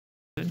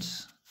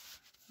students.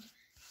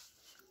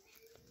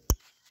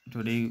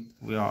 Today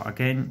we are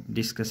again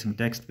discussing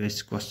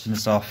text-based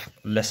questions of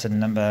lesson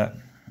number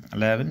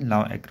 11,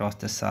 Love Across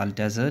the Salt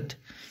Desert.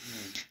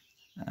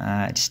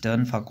 It's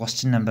turn for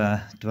question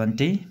number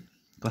 20.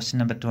 Question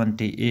number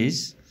 20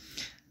 is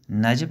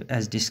Najib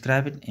as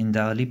described in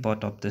the early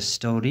part of the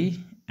story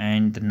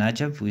and the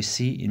Najib we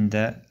see in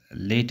the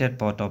later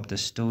part of the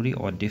story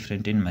are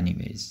different in many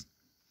ways,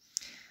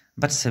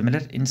 but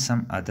similar in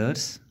some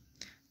others.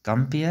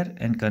 Compare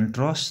and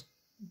contrast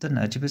the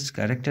Najib's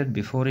character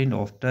before and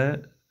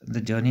after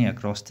the journey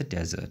across the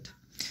desert.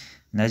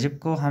 नजब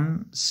को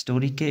हम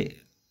story के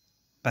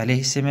पहले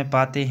हिस्से में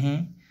पाते हैं,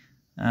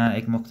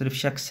 एक मुख्तलिफ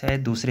शख्स है,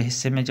 दूसरे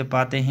हिस्से में जब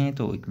पाते हैं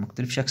तो एक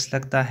मुख्तलिफ शख्स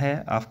लगता है.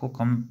 आपको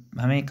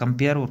हमें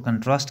कंपेयर और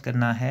कंट्रास्ट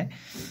करना है,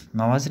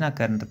 मवाजना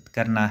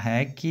करना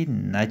है कि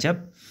नजब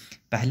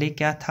पहले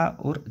क्या था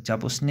और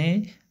जब उसने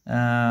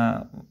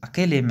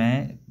अकेले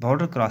में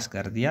बॉर्डर क्रॉस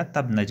कर दिया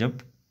तब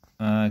नजब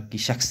की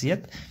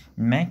शख्सियत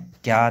में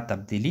क्या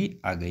तब्दीली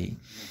आ गई.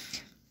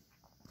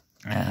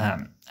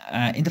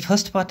 In the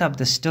first part of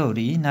the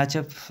story,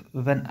 Najib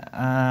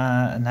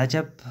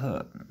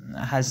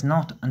has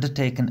not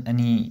undertaken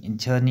any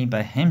journey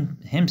by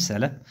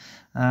himself.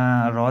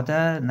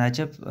 Rather,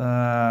 Najib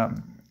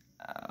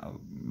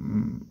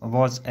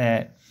was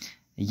a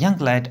young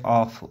lad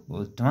of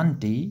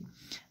 20.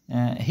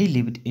 He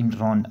lived in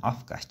Ron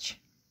of Kutch.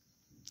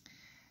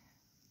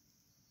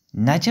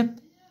 Najib,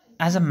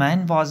 as a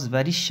man, was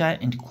very shy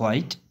and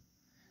quiet.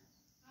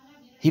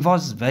 He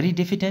was very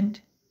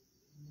diffident,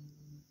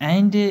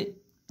 and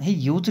he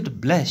used to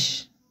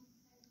blush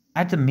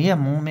at the mere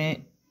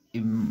moment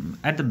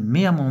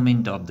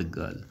of the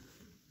girl.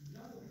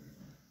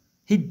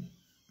 He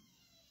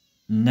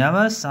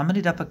never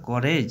summoned up a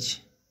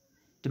courage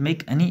to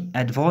make any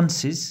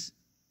advances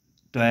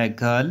to a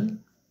girl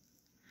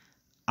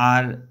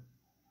or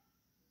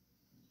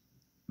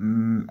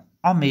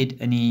made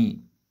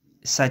any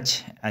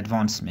such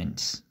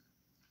advancements.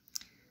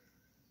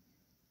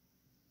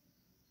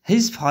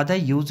 His father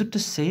used to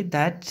say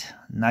that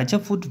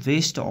Najib would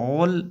waste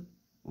all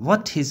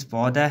what his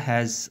father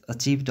has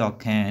achieved or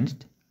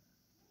gained.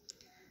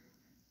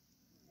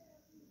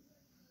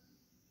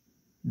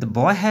 The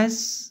boy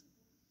has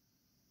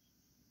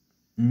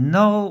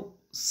no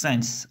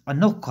sense or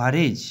no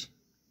courage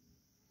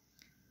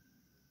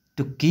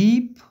to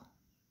keep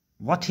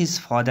what his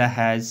father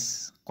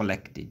has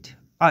collected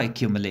or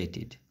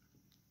accumulated.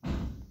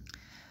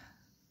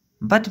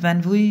 But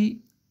when we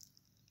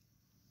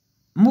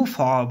move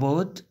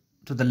forward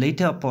to the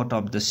later part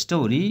of the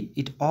story,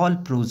 it all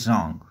proves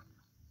wrong.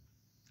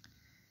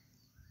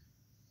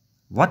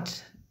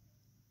 What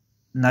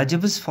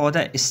Najib's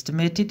father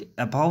estimated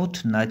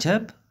about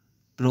Najib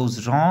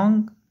proves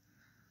wrong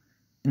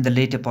in the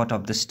later part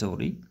of the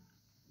story.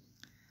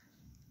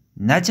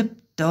 Najib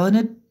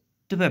turned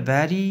to a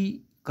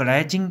very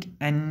courageous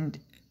and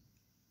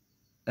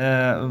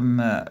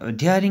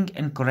daring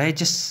and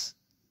courageous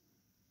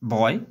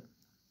boy,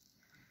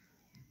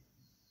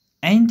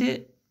 and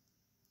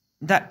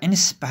the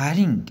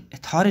inspiring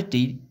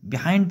authority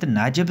behind the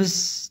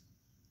Najib's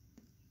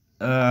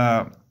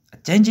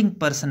changing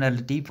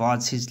personality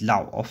was his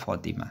love of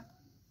Fatima,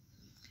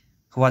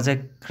 who was a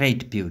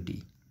great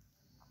beauty.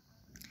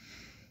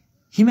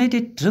 He made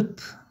a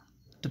trip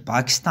to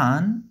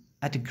Pakistan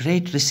at a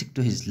great risk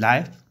to his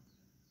life.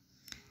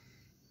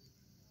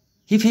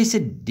 He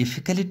faced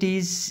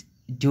difficulties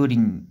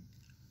during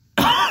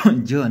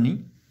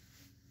journey.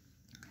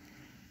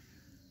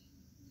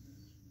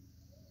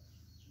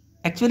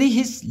 Actually,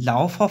 his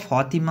love for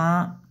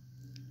Fatima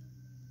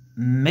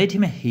made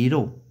him a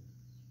hero.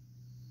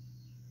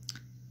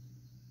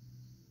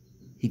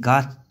 He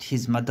got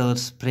his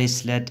mother's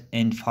bracelet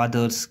and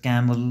father's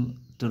camel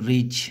to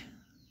reach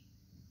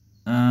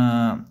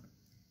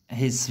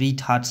his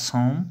sweetheart's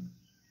home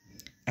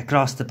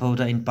across the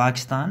border in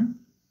Pakistan,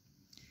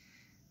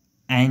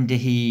 and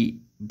he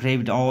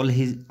braved all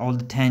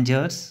the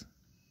dangers.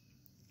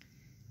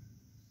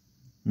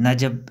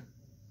 Najib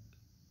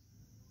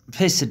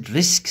faced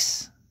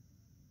risks.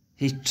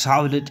 He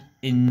traveled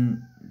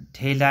in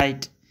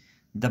daylight.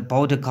 The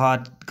border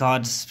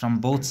guards from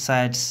both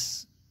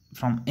sides,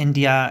 from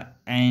India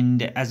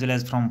and as well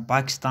as from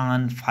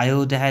Pakistan,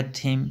 fired at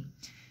him.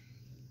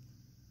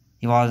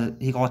 He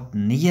got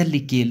nearly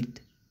killed,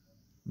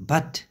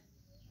 but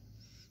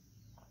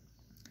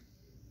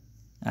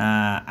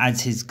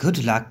as his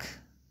good luck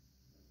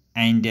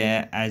and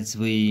as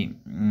we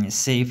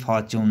say,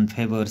 fortune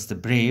favors the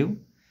brave,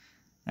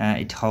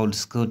 it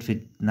holds good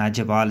with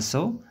Najib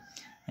also.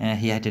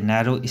 He had a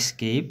narrow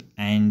escape,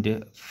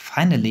 and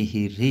finally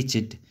he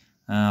reached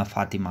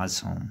Fatima's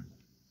home.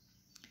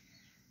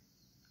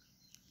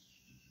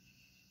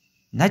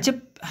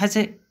 Najib has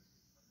a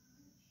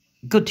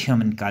good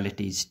human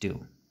qualities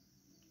too.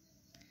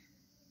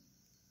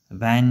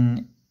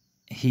 When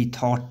he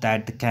thought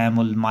that the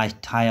camel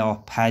might tire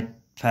of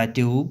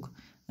fatigue,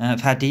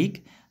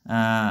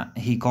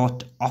 he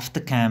got off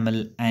the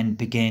camel and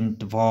began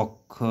to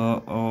walk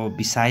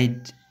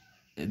beside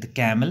the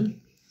camel.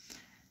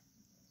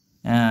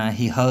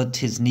 he hurt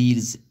his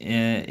knees.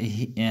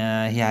 He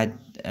had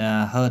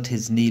hurt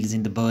his knees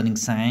in the burning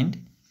sand.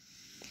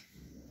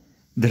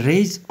 The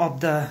rays of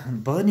the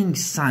burning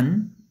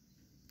sun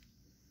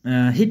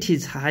hit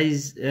his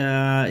eyes,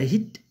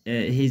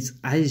 his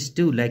eyes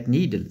too, like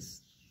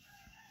needles.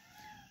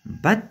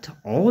 But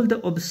all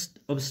the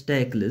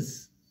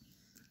obstacles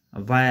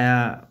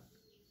were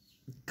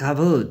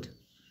covered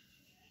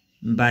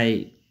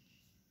by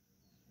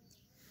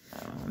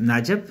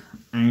Najib,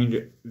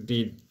 and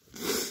they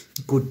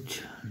could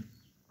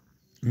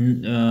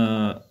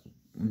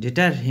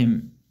deter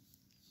him.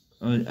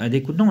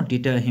 They could not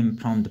deter him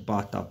from the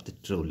path of the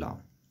true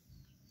love.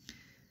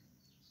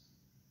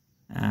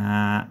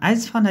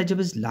 As far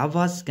Najib's love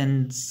was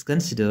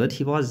considered,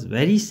 he was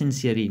very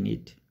sincere in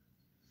it.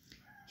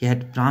 He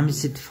had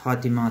promised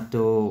Fatima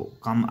to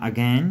come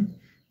again,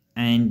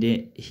 and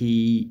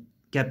he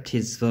kept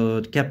his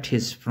word, kept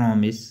his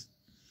promise.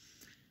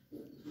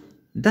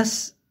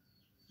 Thus,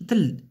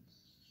 the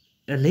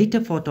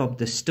later part of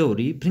the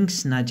story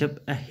brings Najib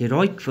a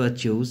heroic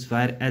virtues,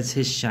 whereas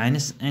his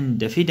shyness and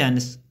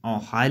diffidence are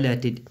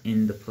highlighted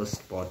in the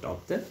first part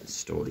of the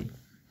story.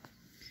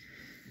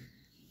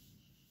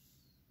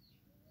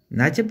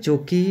 Najib जो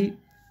कि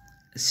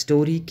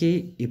story के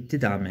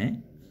इब्तिदा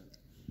में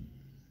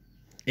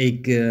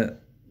एक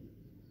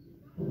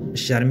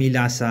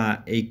शर्मीला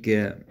सा, एक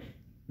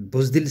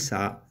बुज़दिल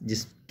सा,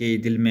 जिसके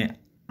दिल में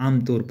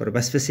आमतौर पर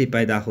वसवसे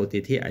पैदा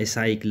होते थे,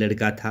 ऐसा एक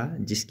लड़का था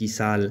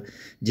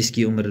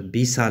जिसकी उम्र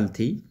 20 साल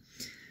थी।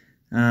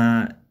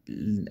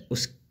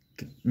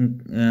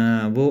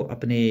 वो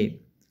अपने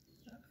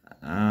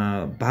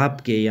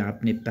बाप के या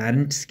अपने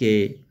पेरेंट्स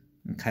के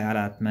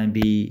ख्यालात में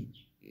भी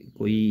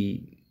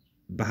कोई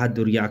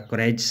बहादुर या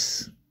करेज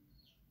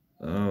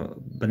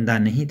बंदा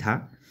नहीं था।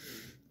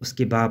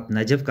 उसके बाप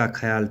नजब का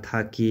ख्याल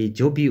था कि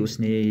जो भी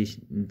उसने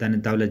धन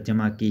दौलत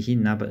जमा की ही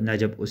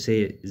नजब उसे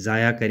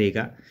ज़ाया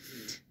करेगा।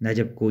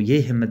 नजब को ये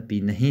हिम्मत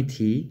भी नहीं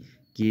थी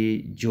कि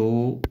जो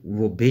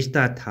वो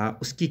बेचता था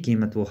उसकी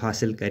कीमत वो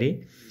हासिल करे,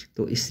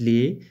 तो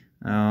इसलिए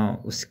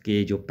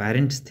उसके जो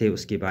पेरेंट्स थे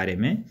उसके बारे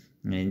में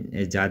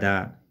ज़्यादा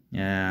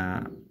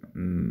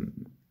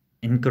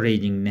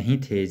इनकरेजिंग नहीं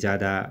थे,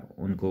 ज़्यादा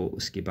उनको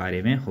उसके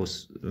बारे में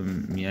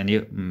यानी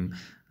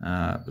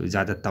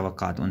ज़्यादा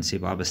तवक्कात उनसे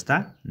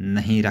वाबस्ता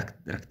नहीं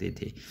रखते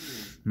थे।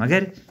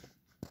 मगर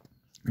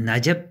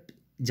नजब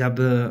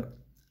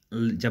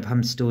जब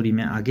हम स्टोरी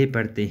में आगे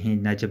बढ़ते हैं,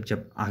 नजब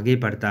जब आगे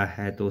बढ़ता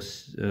है तो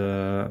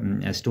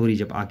स्टोरी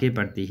जब आगे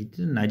बढ़ती है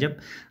तो नजब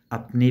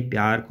अपने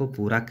प्यार को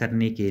पूरा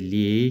करने के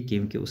लिए,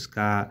 क्योंकि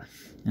उसका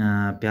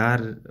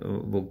प्यार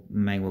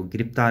वो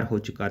गिरफ्तार हो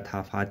चुका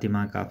था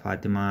फातिमा का।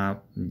 फातिमा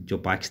जो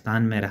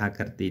पाकिस्तान में रहा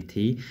करती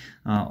थी,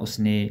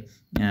 उसने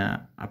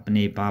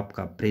अपने बाप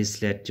का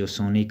ब्रेसलेट जो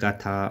सोने का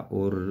था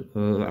और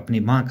अपनी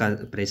माँ का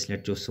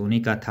ब्रेसलेट जो सोने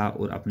का था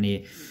और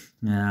अपने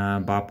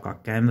बाप का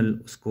कैमल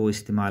उसको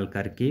इस्तेमाल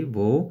करके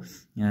वो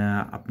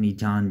अपनी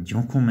जान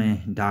जोखों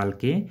में डाल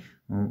के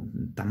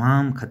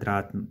तमाम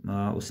खतरात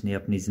उसने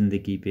अपनी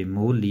ज़िंदगी पे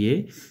मोल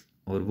लिए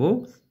और वो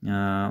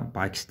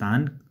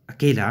पाकिस्तान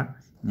अकेला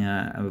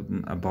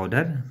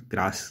बॉर्डर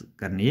क्रॉस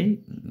करने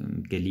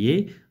के लिए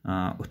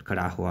उठ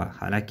खड़ा हुआ।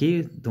 हालांकि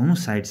दोनों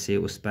साइड से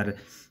उस पर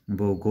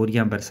वो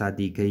गोलियां बरसा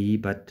दी गई,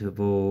 बट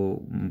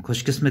वो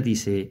खुशकिस्मती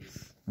से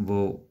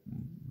वो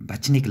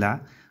बच निकला।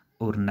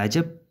 और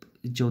नजब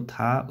जो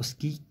था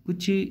उसकी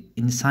कुछ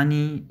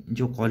इंसानी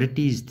जो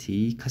क्वालिटीज़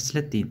थी,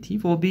 खसलतें थी,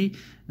 वो भी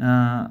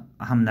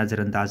हम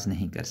नज़रअंदाज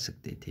नहीं कर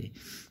सकते थे।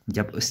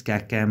 जब उसका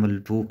कैमल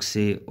भूख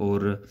से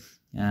और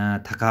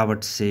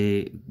थकावट से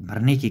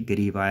मरने के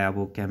करीब आया,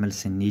 वो कैमल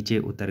से नीचे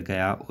उतर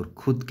गया और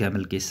ख़ुद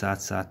कैमल के साथ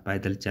साथ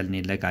पैदल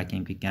चलने लगा,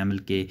 क्योंकि कैमल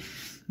के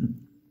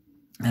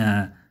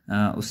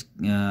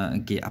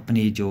के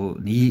अपनी जो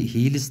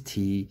हील्स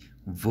थी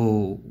वो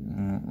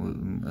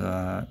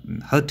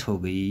हर्ट हो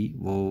गई,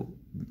 वो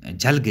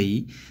जल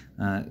गई।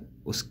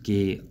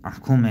 उसके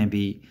आँखों में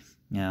भी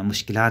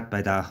मुश्किलात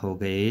पैदा हो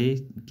गए,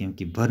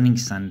 क्योंकि बर्निंग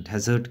सन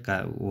डेजर्ट का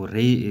वो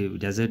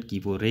डेजर्ट की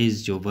वो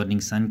रेज़ जो बर्निंग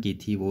सन की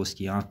थी वो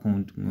उसकी आँखों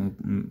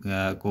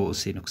को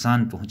उससे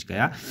नुकसान पहुंच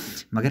गया।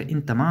 मगर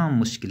इन तमाम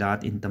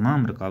मुश्किलात, इन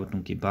तमाम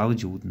रुकावटों के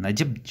बावजूद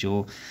नजब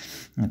जो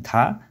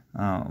था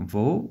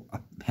वो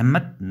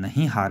हिम्मत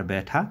नहीं हार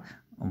बैठा,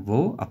 वो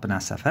अपना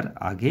सफ़र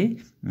आगे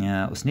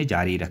उसने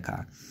जारी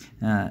रखा।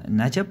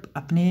 नजब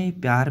अपने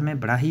प्यार में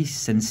बड़ा ही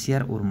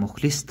सिंसियर और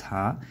मुखलिस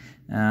था।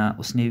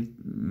 उसने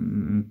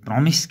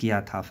प्रॉमिस किया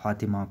था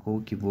फातिमा को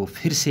कि वो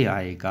फिर से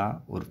आएगा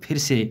और फिर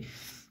से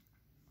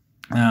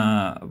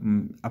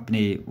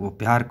अपने वो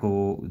प्यार को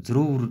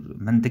ज़रूर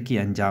मंतकी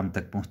अंजाम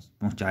तक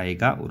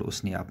पहुंचाएगा। और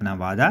उसने अपना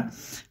वादा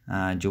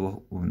जो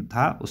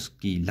था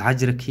उसकी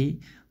लाज रखी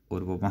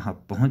और वो वहाँ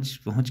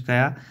पहुंच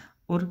गया।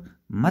 और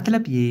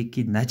मतलब ये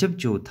कि नजब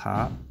जो था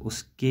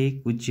उसके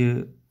कुछ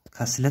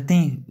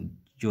खसलतें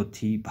जो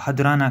थी,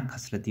 बहादुराना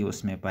खसलतें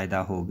उसमें पैदा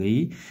हो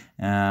गई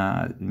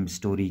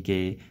स्टोरी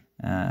के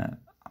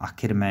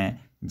आखिर में।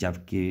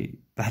 जबकि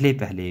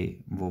पहले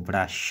वो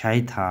बड़ा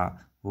शाय था,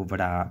 वो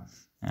बड़ा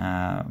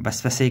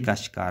वसवसे का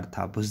शिकार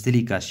था,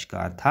 बुज़दिली का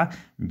शिकार था,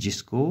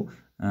 जिसको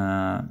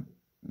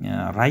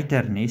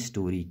राइटर ने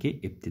स्टोरी के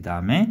इब्तिदा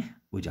में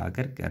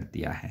उजागर कर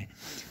दिया है।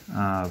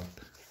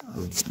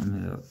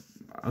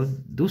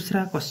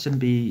 दूसरा क्वेश्चन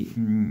भी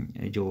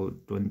जो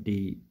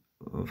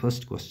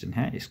 21st क्वेश्चन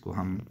है, इसको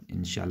हम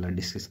इंशाल्लाह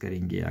डिस्कस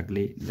करेंगे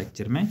अगले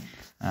लेक्चर में।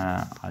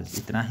 आज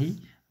इतना ही।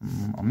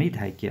 उम्मीद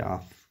है कि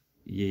आप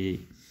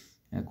ये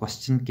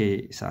क्वेश्चन के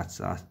साथ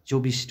साथ जो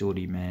भी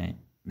स्टोरी में,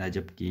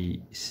 नजब की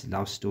इस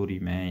लव स्टोरी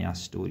में या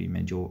स्टोरी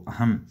में जो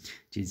अहम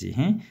चीज़ें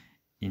हैं,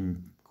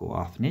 इनको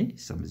आपने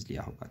समझ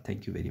लिया होगा।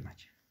 Thank you very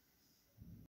much.